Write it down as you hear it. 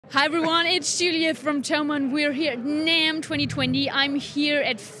Hi everyone, it's Julia from Thomann. We're here at NAMM 2020. I'm here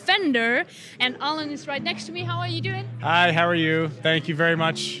at Fender and Alan is right next to me. How are you doing? Hi, how are you? Thank you very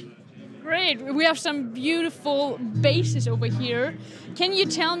much. Great. We have some beautiful basses over here. Can you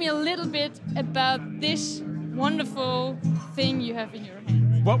tell me a little bit about this wonderful thing you have in your hand?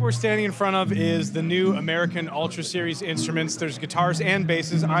 What we're standing in front of is the new American Ultra Series instruments. There's guitars and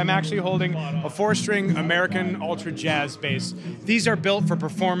basses. I'm actually holding a 4-string American Ultra Jazz bass. These are built for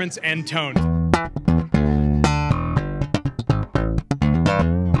performance and tone.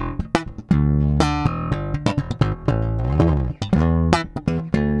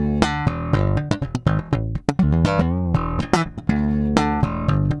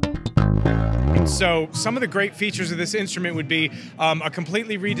 So some of the great features of this instrument would be a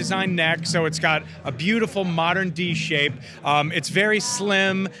completely redesigned neck, so it's got a beautiful modern D shape. It's very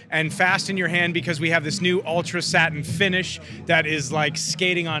slim and fast in your hand because we have this new ultra satin finish that is like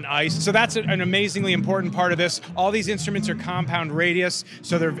skating on ice. So that's an amazingly important part of this. All these instruments are compound radius,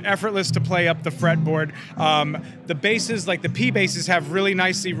 so they're effortless to play up the fretboard. The basses, like the P-basses, have really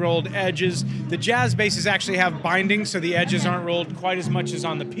nicely rolled edges. The jazz basses actually have binding, so the edges aren't rolled quite as much as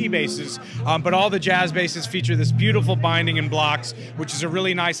on the P-basses, but all the jazz basses feature this beautiful binding and blocks, which is a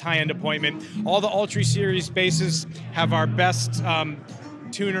really nice high-end appointment. All the Ultra Series basses have our best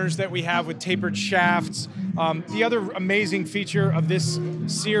tuners that we have with tapered shafts. The other amazing feature of this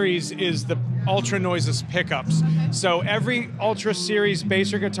series is the ultra noiseless pickups. So every Ultra Series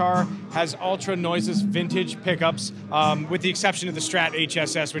bass or guitar has ultra noiseless vintage pickups, with the exception of the Strat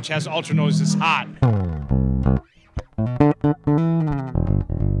HSS, which has ultra noiseless hot.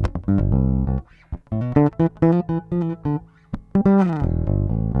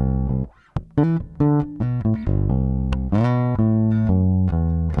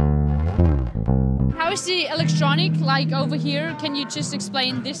 How is the electronic like over here? Can you just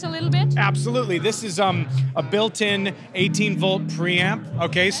explain this a little bit? Absolutely. This is a built-in 18-volt preamp.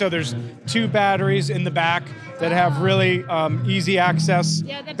 Okay, so there's 2 batteries in the back that have really easy access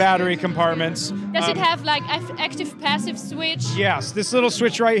battery compartments. Does it have like active passive switch? Yes, this little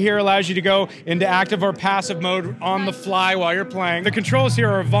switch right here allows you to go into active or passive mode on the fly while you're playing. The controls here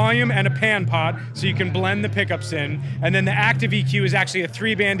are a volume and a pan pot, so you can blend the pickups in. And then the active EQ is actually a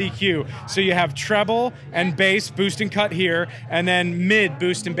 3-band EQ. So you have treble and bass boost and cut here, and then mid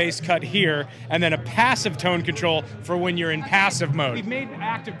boost and bass cut here, and then a passive tone control for when you're in passive mode. We've made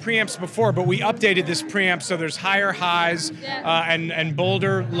active preamps before, but we updated this preamp so there's higher highs and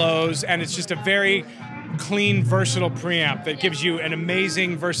bolder lows, and it's just a very clean, versatile preamp that gives you an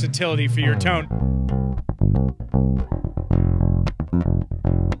amazing versatility for your tone.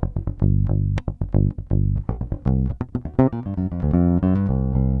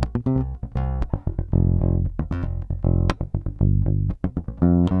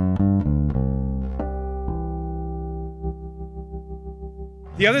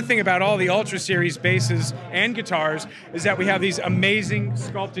 The other thing about all the Ultra Series basses and guitars is that we have these amazing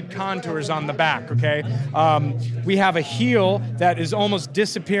sculpted contours on the back, okay? We have a heel that is almost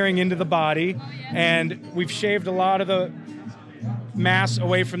disappearing into the body, and we've shaved a lot of the mass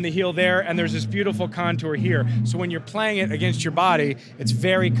away from the heel there, and there's this beautiful contour here. So when you're playing it against your body, it's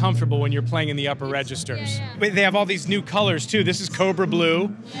very comfortable when you're playing in the upper registers. They have all these new colors too. This is Cobra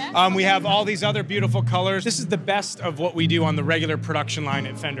Blue. We have all these other beautiful colors. This is the best of what we do on the regular production line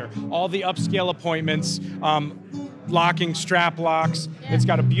at Fender. All the upscale appointments, locking strap locks. It's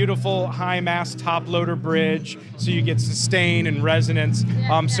got a beautiful high mass top loader bridge, so you get sustain and resonance.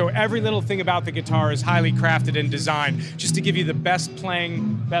 So every little thing about the guitar is highly crafted and designed just to give you the best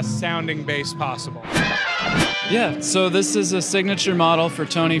playing, best sounding bass possible. Yeah, so this is a signature model for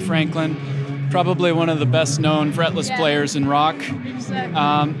Tony Franklin, probably one of the best known fretless players in rock.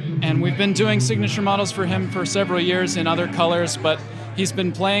 And we've been doing signature models for him for several years in other colors, but he's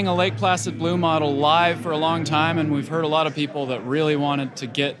been playing a Lake Placid Blue model live for a long time, and we've heard a lot of people that really wanted to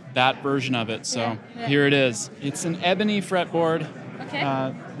get that version of it, so here it is. It's an ebony fretboard,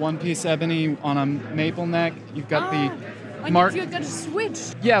 one-piece ebony on a maple neck. You've got You've got a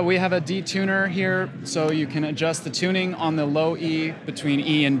switch. Yeah, we have a D-tuner here, so you can adjust the tuning on the low E between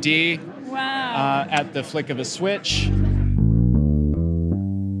E and D at the flick of a switch.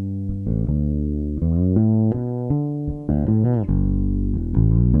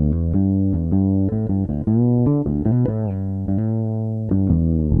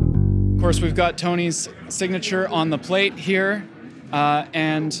 Of course, we've got Tony's signature on the plate here,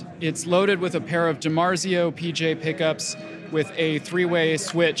 and it's loaded with a pair of DiMarzio PJ pickups with a 3-way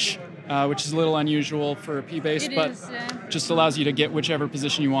switch which is a little unusual for a P-Bass, but just allows you to get whichever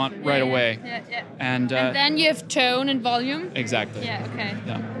position you want right away. Yeah. And then you have tone and volume. Exactly. Yeah, okay.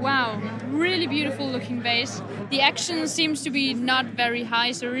 Yeah. Wow, really beautiful looking bass. The action seems to be not very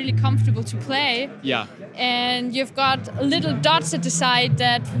high, so really comfortable to play. Yeah. And you've got little dots at the side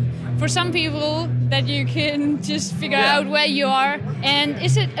that for some people that you can just figure out where you are. And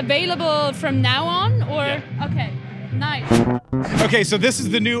is it available from now on or? Yeah. Okay, nice. Okay, so this is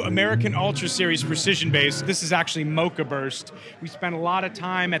the new American Ultra Series precision bass. This is actually Mocha Burst. We spent a lot of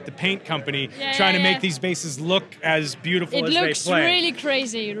time at the paint company trying to make these basses look as beautiful as they play. It looks really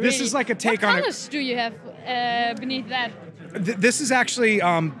crazy. Really. This is like a take on it. What colors do you have beneath that? This is actually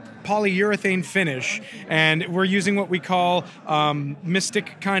polyurethane finish, and we're using what we call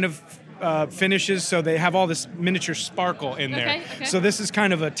mystic kind of finishes, so they have all this miniature sparkle in there. Okay. So this is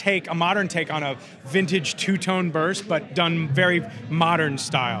kind of a modern take on a vintage two-tone burst, but done very modern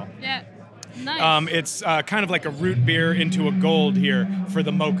style. Yeah, nice. It's kind of like a root beer into a gold here for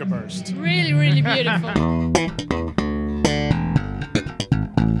the Mocha Burst. Really, really beautiful.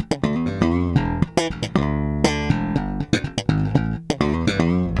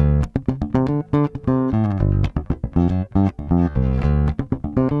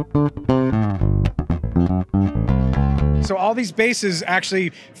 So all these basses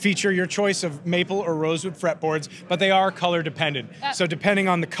actually feature your choice of maple or rosewood fretboards, but they are color dependent. So depending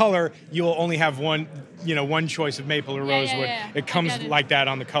on the color, you will only have one choice of maple or rosewood. It comes like that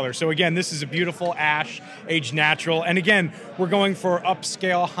on the color. So again, this is a beautiful ash, aged natural. And again, we're going for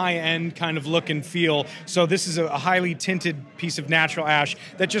upscale, high-end kind of look and feel. So this is a highly tinted piece of natural ash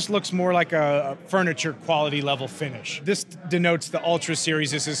that just looks more like a furniture quality level finish. This denotes the Ultra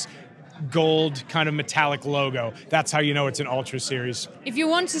Series. This is gold kind of metallic logo. That's how you know it's an Ultra Series. If you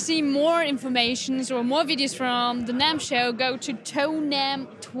want to see more information or more videos from the NAMM show, go to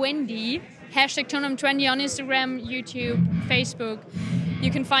Thomann20, #Thomann20 on Instagram, YouTube, Facebook. You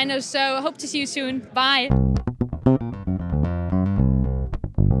can find us, so I hope to see you soon. Bye.